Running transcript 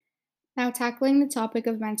Now, tackling the topic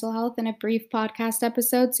of mental health in a brief podcast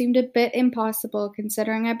episode seemed a bit impossible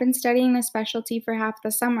considering I've been studying this specialty for half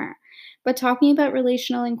the summer. But talking about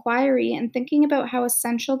relational inquiry and thinking about how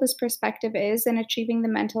essential this perspective is in achieving the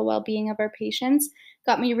mental well being of our patients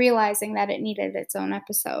got me realizing that it needed its own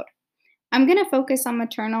episode. I'm going to focus on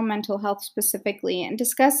maternal mental health specifically and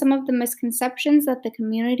discuss some of the misconceptions that the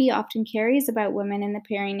community often carries about women in the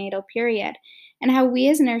perinatal period and how we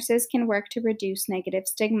as nurses can work to reduce negative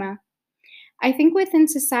stigma. I think within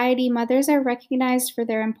society, mothers are recognized for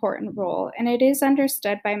their important role, and it is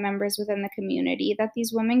understood by members within the community that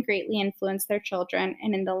these women greatly influence their children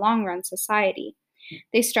and, in the long run, society.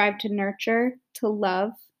 They strive to nurture, to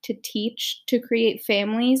love, to teach, to create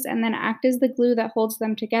families, and then act as the glue that holds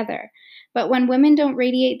them together. But when women don't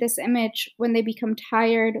radiate this image, when they become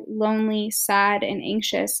tired, lonely, sad, and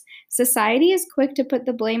anxious, society is quick to put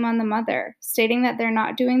the blame on the mother, stating that they're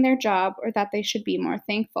not doing their job or that they should be more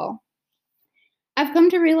thankful. I've come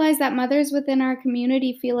to realize that mothers within our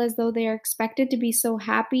community feel as though they are expected to be so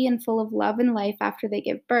happy and full of love and life after they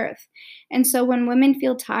give birth. And so when women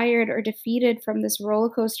feel tired or defeated from this roller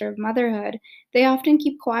coaster of motherhood, they often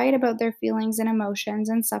keep quiet about their feelings and emotions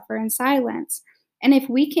and suffer in silence. And if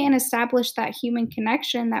we can't establish that human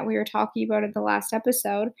connection that we were talking about in the last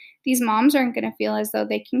episode, these moms aren't going to feel as though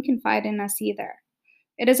they can confide in us either.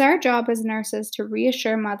 It is our job as nurses to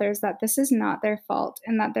reassure mothers that this is not their fault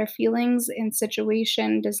and that their feelings and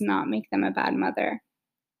situation does not make them a bad mother.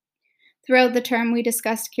 Throughout the term, we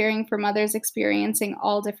discussed caring for mothers experiencing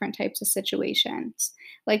all different types of situations,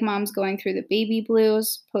 like moms going through the baby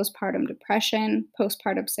blues, postpartum depression,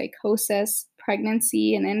 postpartum psychosis,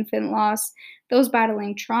 pregnancy and infant loss, those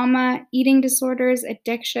battling trauma, eating disorders,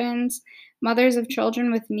 addictions, mothers of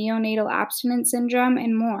children with neonatal abstinence syndrome,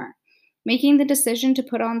 and more. Making the decision to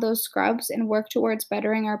put on those scrubs and work towards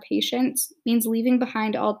bettering our patients means leaving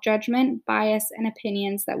behind all judgment, bias, and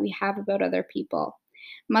opinions that we have about other people.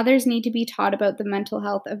 Mothers need to be taught about the mental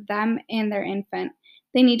health of them and their infant.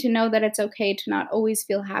 They need to know that it's okay to not always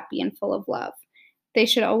feel happy and full of love. They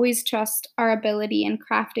should always trust our ability in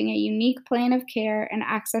crafting a unique plan of care and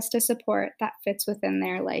access to support that fits within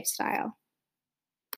their lifestyle.